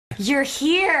You're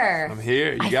here. I'm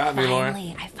here. You got me, Lauren.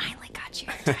 I finally got you,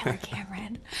 Tyler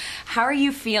Cameron. How are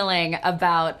you feeling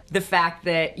about the fact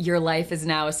that your life is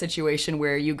now a situation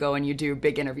where you go and you do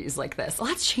big interviews like this? A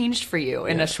lot's changed for you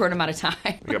in a short amount of time.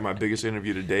 I got my biggest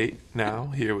interview to date now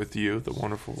here with you, the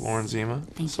wonderful Lauren Zima.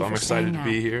 Thank so you I'm for excited to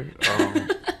saying be here.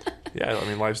 Yeah, I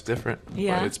mean, life's different.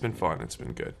 Yeah. But it's been fun. It's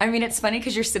been good. I mean, it's funny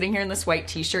because you're sitting here in this white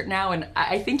t-shirt now, and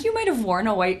I think you might have worn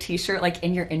a white t-shirt like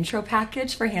in your intro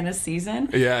package for Hannah's season.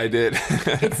 Yeah, I did.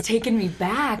 It's taken me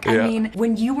back. I mean,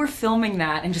 when you were filming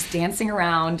that and just dancing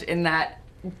around in that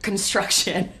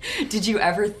construction, did you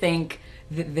ever think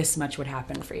that this much would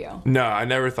happen for you? No, I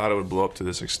never thought it would blow up to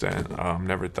this extent.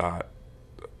 Never thought,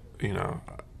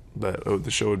 that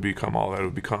the show would become all that it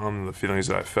would become, the feelings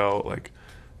that I felt, like,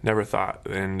 never thought.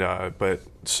 And but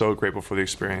so grateful for the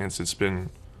experience. It's been,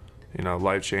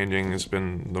 life-changing. It's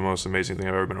been the most amazing thing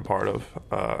I've ever been a part of.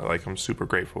 I'm super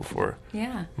grateful for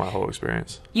my whole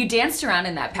experience. You danced around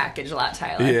in that package a lot,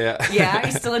 Tyler. Yeah. Yeah? Are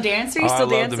you still a dancer? You still I love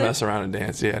dancing? to mess around and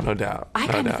dance. Yeah, no doubt. I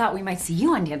kind of thought we might see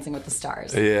you on Dancing with the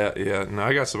Stars. Yeah. No,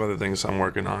 I got some other things I'm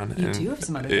working on. You do have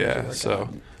some other things you're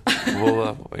working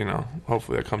on. We'll,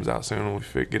 hopefully that comes out soon and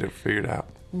we get it figured out.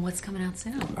 What's coming out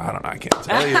soon? I don't know. I can't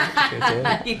tell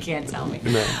you. You can't tell me.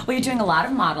 No. Well, you're doing a lot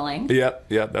of modeling. Yep.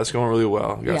 That's going really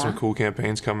well. Got some cool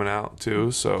campaigns coming out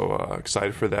too, so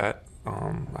excited for that.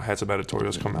 I had some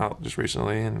editorials come out just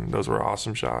recently, and those were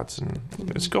awesome shots, and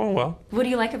it's going well. What do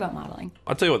you like about modeling?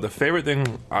 I'll tell you what, the favorite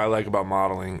thing I like about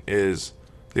modeling is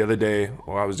the other day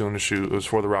while I was doing the shoot, it was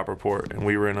for the Rock Report, and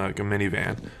we were in a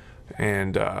minivan,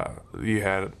 and you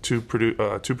had two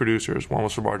producers. One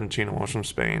was from Argentina, one was from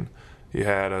Spain. You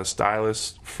had a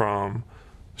stylist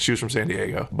she was from San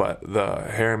Diego, but the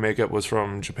hair and makeup was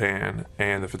from Japan,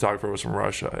 and the photographer was from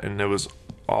Russia, and it was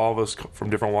all of us from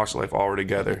different walks of life all were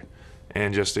together,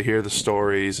 and just to hear the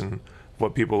stories and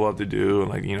what people love to do,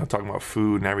 and talking about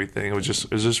food and everything, it was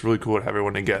just really cool to have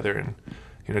everyone together, and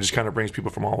just kind of brings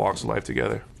people from all walks of life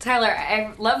together. Tyler,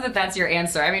 I love that that's your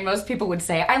answer. I mean, most people would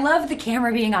say, I love the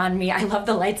camera being on me, I love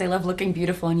the lights, I love looking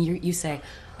beautiful, and you say,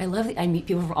 I meet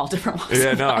people from all different walks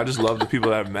of life. I just love the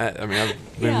people that I've met. I mean,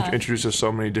 I've been introduced to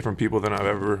so many different people than I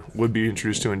ever would be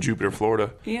introduced to in Jupiter, Florida.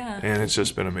 Yeah. And it's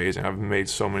just been amazing. I've made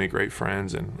so many great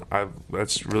friends, and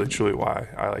that's really truly why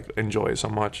I enjoy it so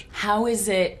much. How is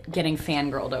it getting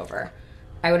fangirled over?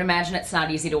 I would imagine it's not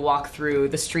easy to walk through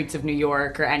the streets of New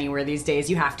York or anywhere these days.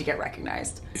 You have to get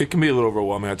recognized. It can be a little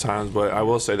overwhelming at times, but I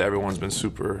will say that everyone's been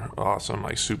super awesome,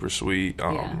 super sweet.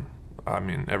 I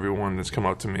mean, everyone that's come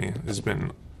up to me has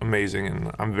been amazing,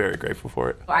 and I'm very grateful for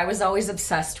it. I was always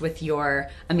obsessed with your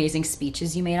amazing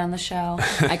speeches you made on the show.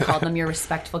 I called them your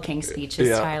Respectful King speeches,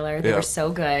 Tyler. They were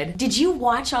so good. Did you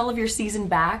watch all of your season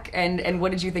back, and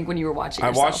what did you think when you were watching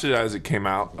yourself? I watched it as it came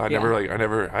out. I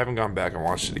haven't gone back and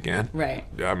watched it again. Right.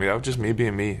 I mean, that was just me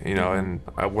being me, and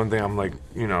one thing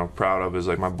I'm proud of is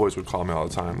my boys would call me all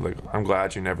the time, I'm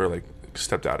glad you never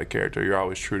stepped out of character. You're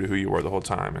always true to who you were the whole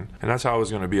time, and that's how I was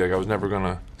going to be. I was never going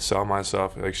to sell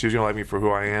myself. She was going to like me for who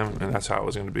I am, and that's how it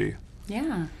was going to be.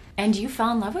 Yeah. And you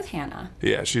fell in love with Hannah.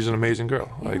 Yeah, she's an amazing girl.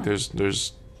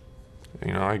 There's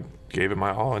I gave it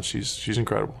my all, and she's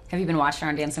incredible. Have you been watching her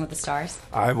on Dancing with the Stars?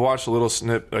 I've watched a little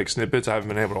snippets. I haven't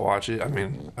been able to watch it. I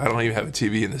mean, I don't even have a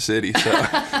TV in the city, so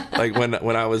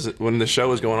when the show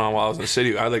was going on while I was in the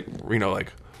city, I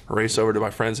race over to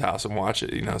my friend's house and watch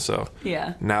it, so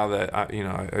now that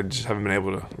I just haven't been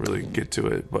able to really get to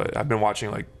it, but I've been watching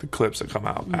the clips that come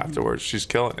out afterwards. She's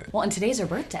killing it. Well, and today's her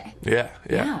birthday. Yeah.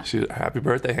 Happy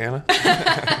birthday, Hannah.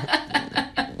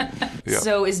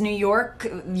 So is New York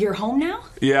your home now?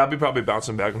 Yeah, I'll be probably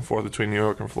bouncing back and forth between New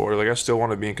York and Florida. I still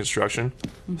want to be in construction,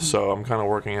 so I'm kind of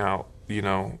working out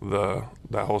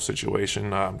that whole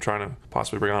situation. I'm trying to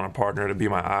possibly bring on a partner to be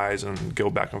my eyes and go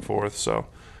back and forth, so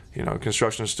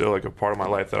construction is still a part of my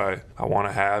life that I want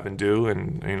to have and do,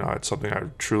 and it's something I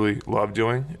truly love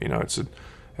doing. It's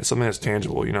something that's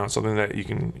tangible. It's something that you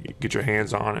can get your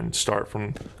hands on and start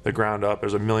from the ground up.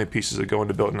 There's a million pieces that go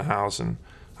into building a house, and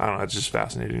I don't know, it's just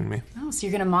fascinating to me. Oh, so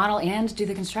you're going to model and do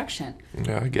the construction?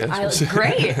 Yeah, I guess.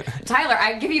 Great. Tyler,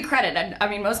 I give you credit. I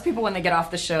mean, most people when they get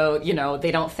off the show,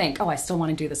 they don't think, I still want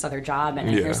to do this other job, and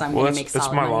here's I'm going to make solid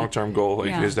money. That's my long-term goal,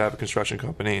 is to have a construction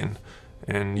company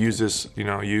and use this,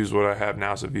 use what I have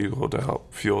now as a vehicle to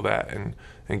help fuel that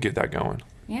and get that going.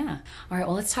 Yeah. All right,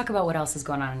 well, let's talk about what else is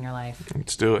going on in your life.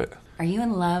 Let's do it. Are you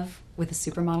in love with the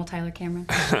supermodel Tyler Cameron?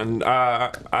 And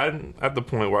I'm at the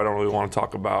point where I don't really want to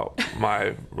talk about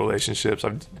my relationships.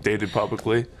 I've dated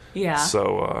publicly. Yeah.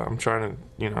 So I'm trying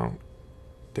to,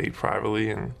 date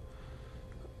privately, and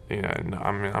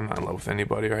I'm not in love with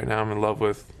anybody right now. I'm in love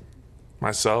with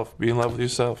myself. Be in love with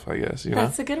yourself, I guess.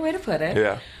 That's a good way to put it.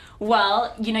 Yeah.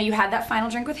 Well, you know, you had that final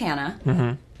drink with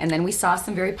Hannah, and then we saw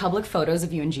some very public photos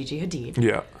of you and Gigi Hadid.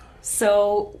 Yeah.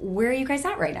 So where are you guys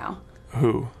at right now?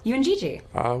 Who? You and Gigi.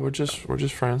 We're just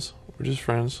friends. We're just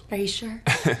friends. Are you sure?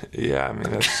 Yeah, I mean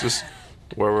that's just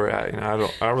where we're at. You know,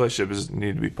 our relationship doesn't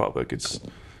need to be public.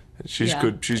 She's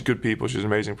good. She's good people. She's an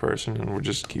amazing person, and we're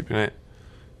just keeping it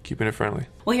friendly.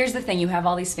 Well, here's the thing: you have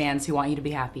all these fans who want you to be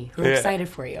happy, who are excited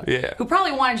for you, who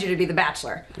probably wanted you to be the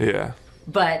Bachelor. Yeah.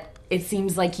 But it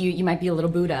seems like you might be a little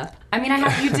booed up. I mean,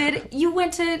 you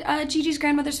went to Gigi's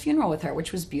grandmother's funeral with her,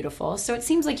 which was beautiful. So it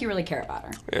seems like you really care about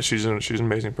her. Yeah, she's an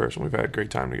amazing person. We've had a great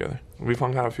time together. We've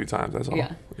hung out a few times. That's all.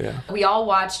 Yeah. We all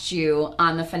watched you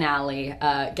on the finale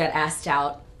get asked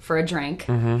out for a drink.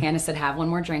 Hannah said, "Have one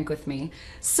more drink with me."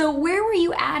 So where were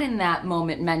you at in that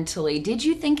moment mentally? Did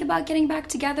you think about getting back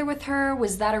together with her?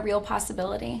 Was that a real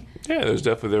possibility? Yeah,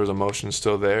 there was emotion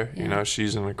still there. Yeah. You know,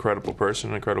 she's an incredible person,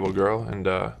 an incredible girl, and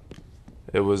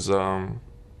it was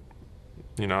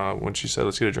you know, when she said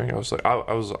let's get a drink, I was like,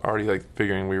 I was already like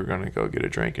figuring we were gonna go get a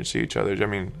drink and see each other. I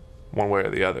mean, one way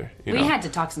or the other. You know? Had to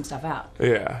talk some stuff out.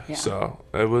 Yeah. So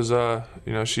it was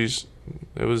you know,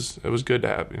 it was good to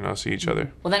have, you know, see each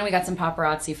other. Well, then we got some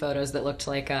paparazzi photos that looked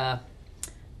like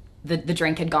the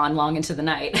drink had gone long into the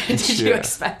night. Did you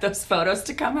expect those photos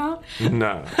to come out?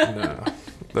 No. I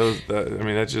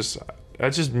mean, that's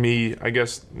just me, I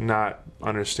guess, not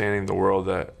understanding the world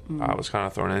that I was kind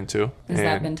of thrown into. Has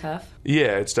that been tough?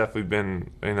 Yeah, it's definitely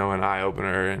been, you know, an eye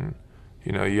opener, and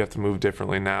you know, you have to move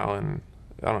differently now, and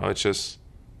I don't know, it's just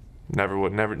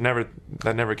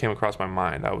that never came across my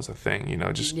mind. That was a thing, you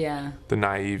know, just the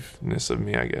naiveness of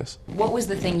me, I guess. What was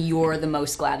the thing you're the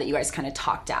most glad that you guys kind of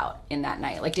talked out in that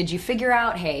night? Like, did you figure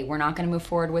out, hey, we're not going to move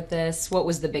forward with this? What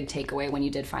was the big takeaway when you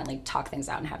did finally talk things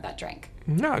out and have that drink?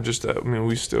 No, just I mean,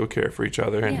 we still care for each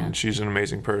other, and she's an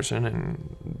amazing person,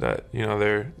 and that, you know,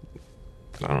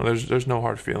 I don't know, there's no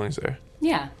hard feelings there.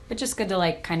 Yeah, but just good to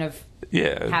like kind of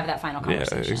have that final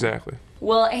conversation. Yeah, exactly.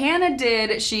 Well,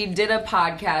 Hannah she did a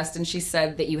podcast, and she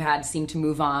said that you had seemed to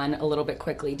move on a little bit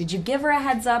quickly. Did you give her a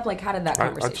heads up? Like, how did that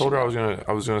conversation I told her go?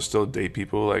 I was gonna still date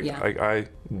people. Like,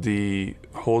 the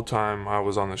whole time I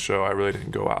was on the show, I really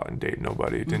didn't go out and date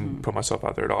nobody. Didn't put myself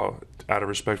out there at all, out of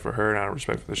respect for her and out of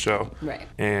respect for the show. Right.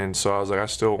 And so I was like, I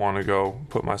still want to go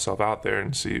put myself out there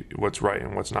and see what's right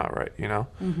and what's not right, you know?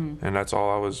 And that's all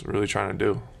I was really trying to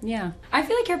do. Yeah. I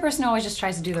feel like your person always just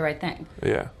tries to do the right thing.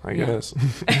 Yeah, I guess.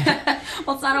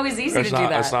 Well, it's not always easy to do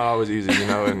that. It's not always easy, you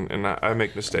know, and I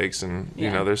make mistakes, and, you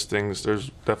know, there's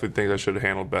definitely things I should have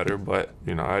handled better, but,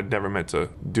 you know, I never meant to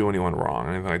do anyone wrong or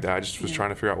anything like that. I just was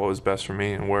trying to figure out what was best for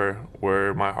me and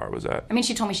where my heart was at. I mean,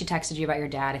 she told me she texted you about your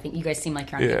dad. I think you guys seem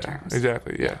like you're on good terms.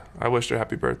 Exactly, yeah. I wished her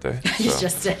happy birthday. You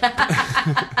just did.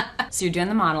 So you're doing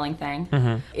the modeling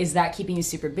thing. Is that keeping you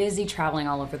super busy, traveling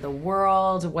all over the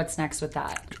world? What's next with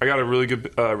that? I got a really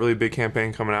good, really big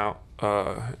campaign coming out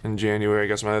in January. I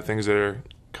got some other things that are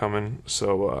coming,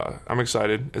 so I'm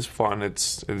excited. It's fun.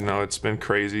 It's been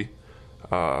crazy.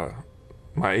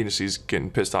 My agency's getting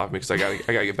pissed off at me because I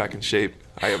gotta get back in shape.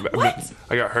 I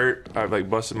got hurt. I like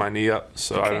busted my knee up,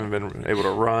 so I haven't been able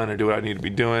to run or do what I need to be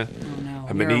doing. Oh no,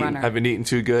 I've been eating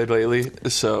too good lately.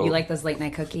 So you like those late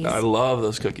night cookies? I love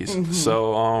those cookies.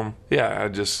 So I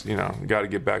just got to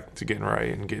get back to getting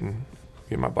right and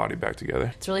get my body back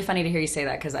together. It's really funny to hear you say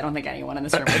that because I don't think anyone in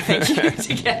this room would think you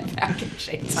to get back in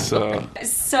shape.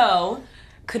 So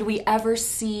could we ever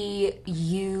see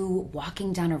you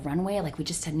walking down a runway? Like, we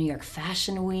just had New York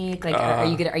Fashion Week. Like,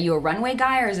 are you a runway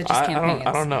guy, or is it just campaigns?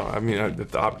 I don't know. I mean,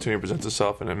 if the opportunity presents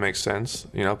itself and it makes sense,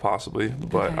 you know, possibly.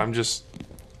 But I don't know.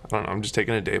 I'm just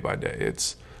taking it day by day.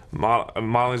 It's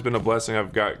modeling's been a blessing.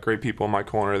 I've got great people in my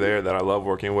corner there that I love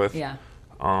working with. Yeah.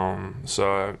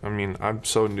 So I mean, I'm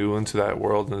so new into that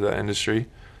world, into that industry.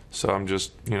 So I'm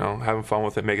just, you know, having fun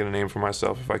with it, making a name for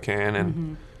myself if I can,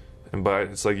 and but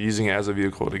it's like using it as a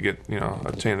vehicle to get, you know,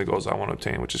 obtain the goals I want to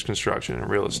obtain, which is construction and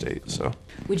real estate. So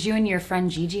would you and your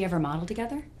friend Gigi ever model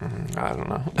together? I don't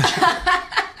know.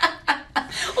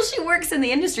 Well, she works in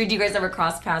the industry. Do you guys ever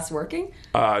cross paths working?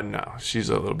 No, she's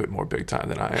a little bit more big time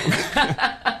than I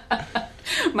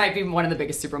am. Might be one of the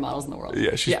biggest supermodels in the world.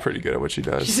 Yeah, she's pretty good at what she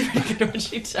does. She's pretty good at what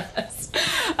she does.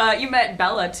 You met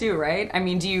Bella too, right? I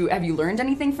mean, have you learned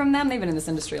anything from them? They've been in this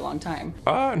industry a long time.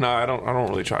 No, I don't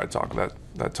really try to talk that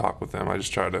talk with them. I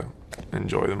just try to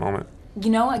enjoy the moment. You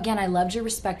know, again, I loved your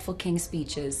respectful king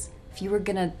speeches. If you were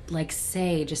gonna like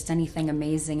say just anything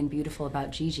amazing and beautiful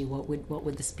about Gigi, what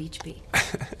would the speech be?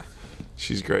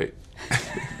 She's great.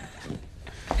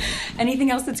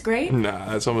 Anything else that's great?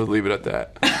 Nah, so I'm gonna leave it at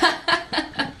that.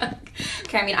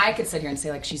 Okay, I mean, I could sit here and say,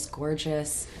 like, she's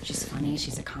gorgeous, she's funny,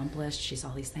 she's accomplished, she's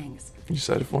all these things. You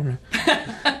said it for me.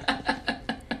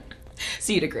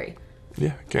 So you'd agree?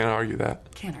 Yeah, can't argue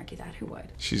that. Can't argue that. Who would?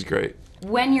 She's great.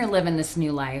 When you're living this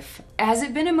new life, has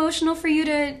it been emotional for you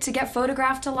to get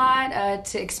photographed a lot,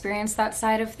 to experience that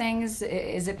side of things?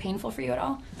 Is it painful for you at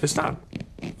all? It's not,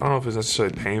 I don't know if it's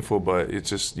necessarily painful, but it's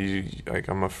just,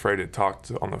 I'm afraid to talk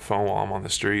on the phone while I'm on the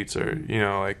streets, or,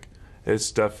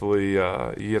 it's definitely,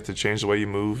 you have to change the way you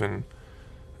move, and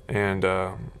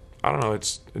I don't know,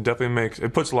 it definitely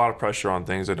puts a lot of pressure on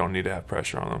things that don't need to have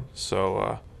pressure on them.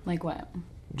 So, like what?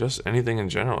 Just anything in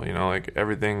general,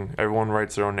 everyone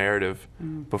writes their own narrative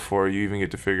before you even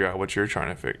get to figure out what you're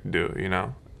trying to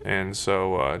do, and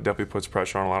so it definitely puts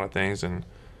pressure on a lot of things, and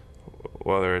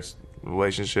whether it's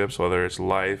relationships, whether it's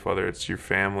life, whether it's your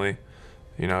family,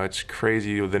 it's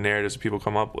crazy the narratives people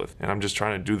come up with, and I'm just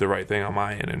trying to do the right thing on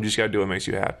my end, and you just got to do what makes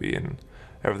you happy, and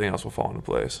everything else will fall into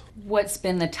place. What's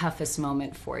been the toughest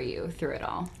moment for you through it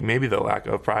all? Maybe the lack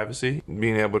of privacy,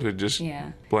 being able to just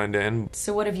blend in.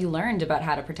 So what have you learned about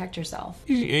how to protect yourself?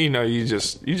 You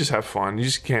just have fun. You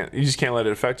just can't let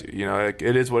it affect you.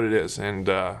 It is what it is, and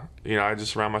I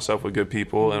just surround myself with good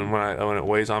people. And when it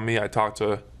weighs on me, I talk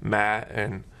to Matt,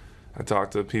 and I talk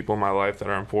to people in my life that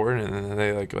are important, and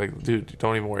they like, dude,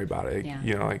 don't even worry about it.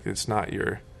 It's not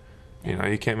your.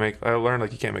 You can't make. I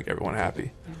learned you can't make everyone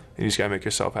happy. You just gotta make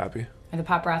yourself happy. Are the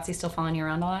paparazzi still following you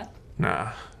around a lot?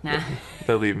 Nah.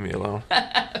 They're leaving me alone.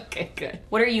 Okay, good.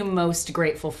 What are you most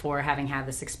grateful for having had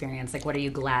this experience? What are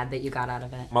you glad that you got out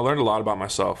of it? I learned a lot about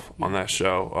myself on that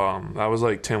show. That was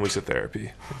 10 weeks of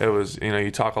therapy. It was,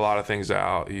 you talk a lot of things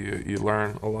out. You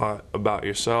learn a lot about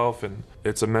yourself, and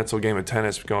it's a mental game of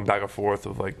tennis going back and forth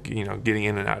of getting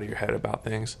in and out of your head about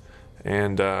things.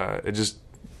 And it just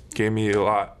gave me a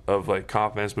lot of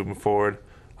confidence moving forward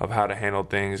of how to handle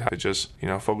things, how to just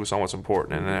focus on what's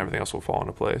important, and then everything else will fall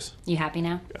into place. You happy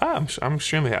now? I'm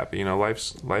extremely happy.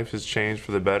 Life has changed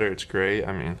for the better. It's great.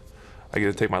 I mean, I get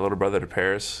to take my little brother to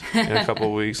Paris in a couple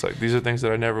of weeks. These are things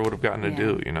that I never would have gotten to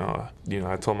do.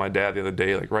 I told my dad the other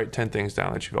day, write 10 things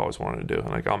down that you've always wanted to do,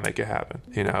 and I'll make it happen.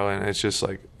 And it's just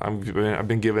I've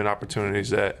been given opportunities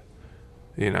that,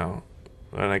 and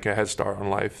a head start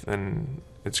on life, and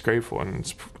it's grateful, and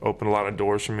it's opened a lot of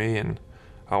doors for me, and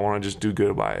I want to just do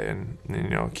good by it,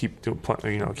 and keep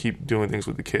doing things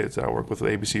with the kids that I work with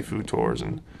ABC Food Tours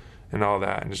and all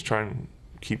that, and just try and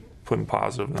keep putting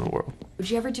positive in the world. Would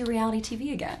you ever do reality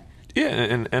TV again? Yeah,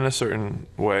 in a certain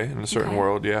way, in a certain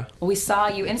world, yeah. Well, we saw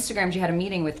you Instagrammed you had a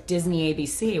meeting with Disney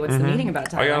ABC. What's the meeting about,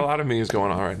 Tyler? I got a lot of meetings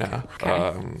going on right now. Okay.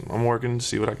 I'm working to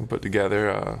see what I can put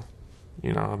together.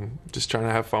 I'm just trying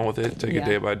to have fun with it, take it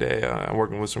day by day. I'm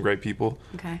working with some great people,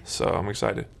 so I'm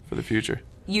excited for the future.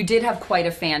 You did have quite a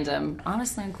fandom,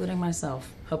 honestly, including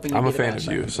myself. Hoping I'm a fan of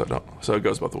you, so it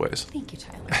goes both ways. Thank you,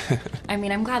 Tyler. I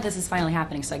mean, I'm glad this is finally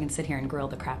happening, so I can sit here and grill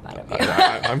the crap out of you.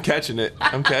 I'm catching it.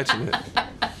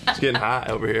 It's getting hot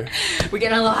over here. We're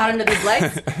getting a little hot under these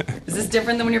legs. Is this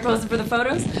different than when you're posing for the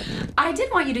photos? I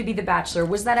did want you to be the Bachelor.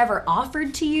 Was that ever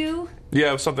offered to you? Yeah,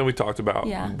 it was something we talked about.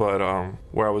 Yeah. But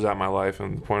where I was at in my life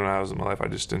and the point I was in my life, I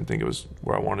just didn't think it was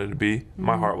where I wanted to be.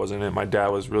 My heart wasn't in it. My dad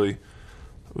was really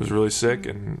sick,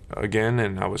 and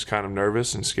I was kind of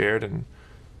nervous and scared, and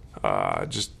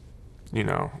just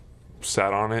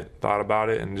sat on it, thought about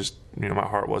it, and just my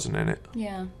heart wasn't in it.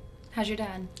 Yeah. How's your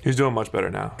dad? He's doing much better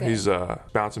now. Good. He's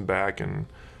bouncing back, and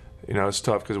it's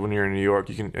tough because when you're in New York,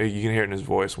 you can hear it in his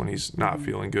voice when he's not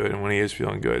feeling good and when he is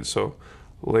feeling good. So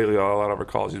lately, a lot of our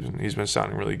calls, he's been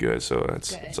sounding really good. So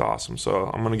it's awesome. So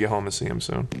I'm gonna get home and see him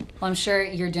soon. Well, I'm sure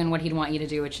you're doing what he'd want you to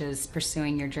do, which is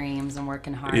pursuing your dreams and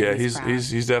working hard. Yeah, he's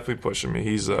definitely pushing me.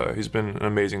 He's been an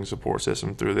amazing support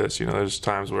system through this. There's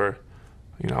times where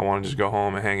I want to just go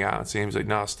home and hang out, and see him. He's like,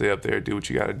 no, stay up there, do what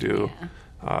you got to do. Yeah.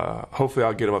 Hopefully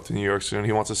I'll get him up to New York soon.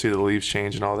 He wants to see the leaves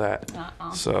change and all that.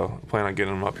 So I plan on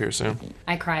getting him up here soon.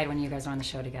 I cried when you guys were on the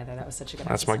show together. That was such a good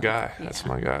That's episode. my guy. Yeah. That's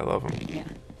my guy. I love him. Yeah.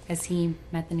 Has he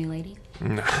met the new lady?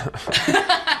 No.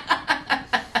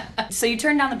 So you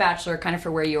turned down The Bachelor kind of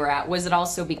for where you were at. Was it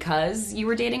also because you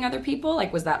were dating other people?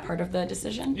 Was that part of the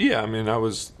decision? Yeah, I mean, I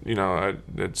was, you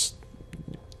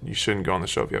shouldn't go on the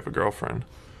show if you have a girlfriend.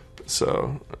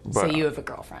 So you have a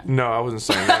girlfriend? No, I wasn't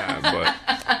saying that,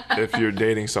 but if you're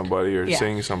dating somebody or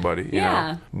seeing somebody, you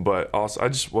know. But also,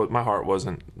 my heart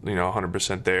wasn't,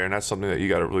 100% there, and that's something that you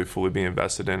got to really fully be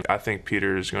invested in. I think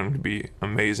Peter is going to be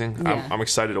amazing. Yeah. I'm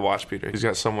excited to watch Peter. He's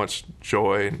got so much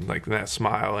joy and that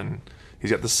smile, and he's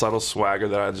got the subtle swagger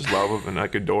that I just love and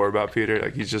adore about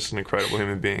Peter. He's just an incredible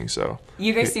human being. So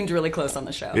you guys seemed really close on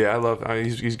the show. Yeah, I love.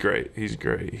 He's great. He's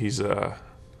great.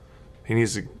 He he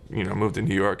needs to, move to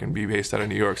New York and be based out of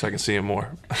New York so I can see him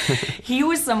more. He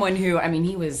was someone who,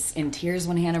 he was in tears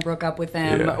when Hannah broke up with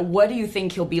him. Yeah. What do you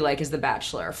think he'll be like as the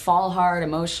Bachelor? Fall hard,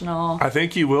 emotional? I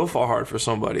think he will fall hard for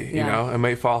somebody, you know. It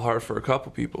may fall hard for a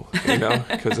couple people,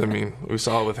 because, we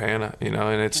saw it with Hannah,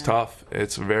 and it's tough.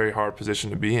 It's a very hard position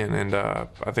to be in, and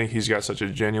I think he's got such a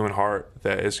genuine heart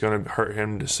that it's going to hurt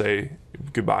him to say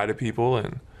goodbye to people,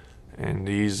 and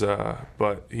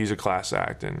but he's a class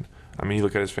act, and you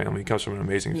look at his family. He comes from an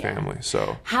amazing family.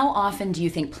 So, how often do you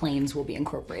think planes will be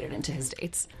incorporated into his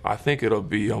dates? I think it'll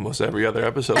be almost every other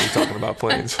episode we're talking about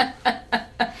planes.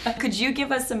 Could you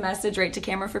give us a message right to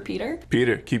camera for Peter?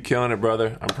 Peter, keep killing it,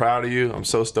 brother. I'm proud of you. I'm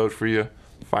so stoked for you.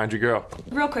 Find your girl.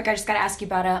 Real quick, I just got to ask you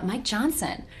about Mike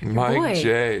Johnson. Mike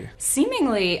J.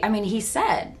 Seemingly, he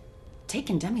said,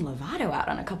 taking Demi Lovato out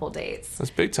on a couple dates. That's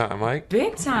big time, Mike.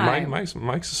 Big time.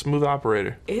 Mike's a smooth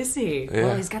operator. Is he? Yeah.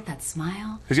 Well, he's got that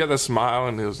smile. He's got that smile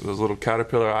and those little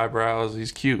caterpillar eyebrows.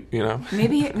 He's cute,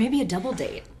 Maybe a double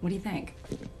date. What do you think?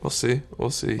 We'll see.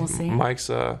 Mike's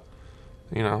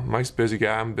Mike's a busy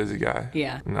guy. I'm a busy guy.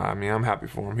 Yeah. No, I'm happy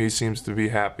for him. He seems to be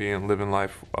happy and living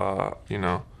life,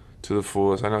 to the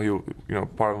fullest. I know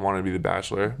part of him wanted to be the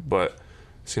Bachelor, but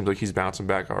seems like he's bouncing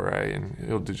back all right, and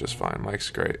he'll do just fine. Mike's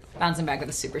great. Bouncing back with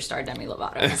a superstar Demi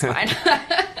Lovato is fine.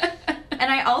 And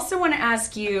I also want to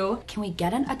ask you, can we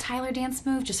get a Tyler dance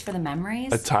move just for the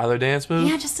memories? A Tyler dance move?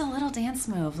 Yeah, just a little dance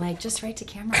move, just right to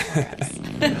camera for us.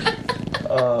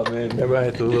 Oh, man. Remember I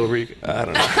had the little I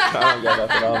don't know. I don't got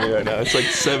nothing on me right now. It's like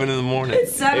 7 in the morning.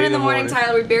 It's 7 in the morning,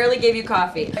 Tyler. We barely gave you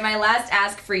coffee. And my last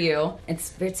ask for you, it's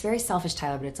very selfish,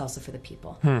 Tyler, but it's also for the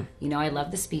people. I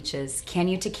love the speeches. Can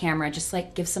you, to camera, just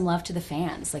give some love to the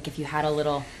fans? If you had a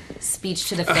little speech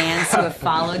to the fans who have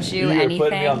followed you, anything. You're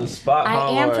putting me on the spot,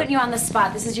 I am putting you on the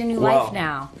spot. This is your new life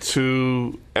now.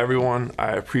 To everyone,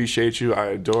 I appreciate you. I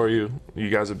adore you. You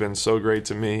guys have been so great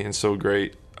to me and so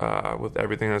great with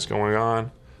everything that's going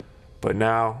on. But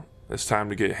now it's time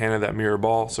to get Hannah that mirror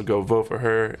ball, so go vote for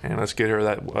her, and let's get her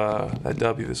that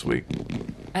W this week.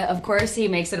 Of course he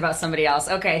makes it about somebody else.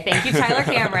 Okay, thank you, Tyler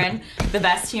Cameron, the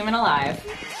best human alive.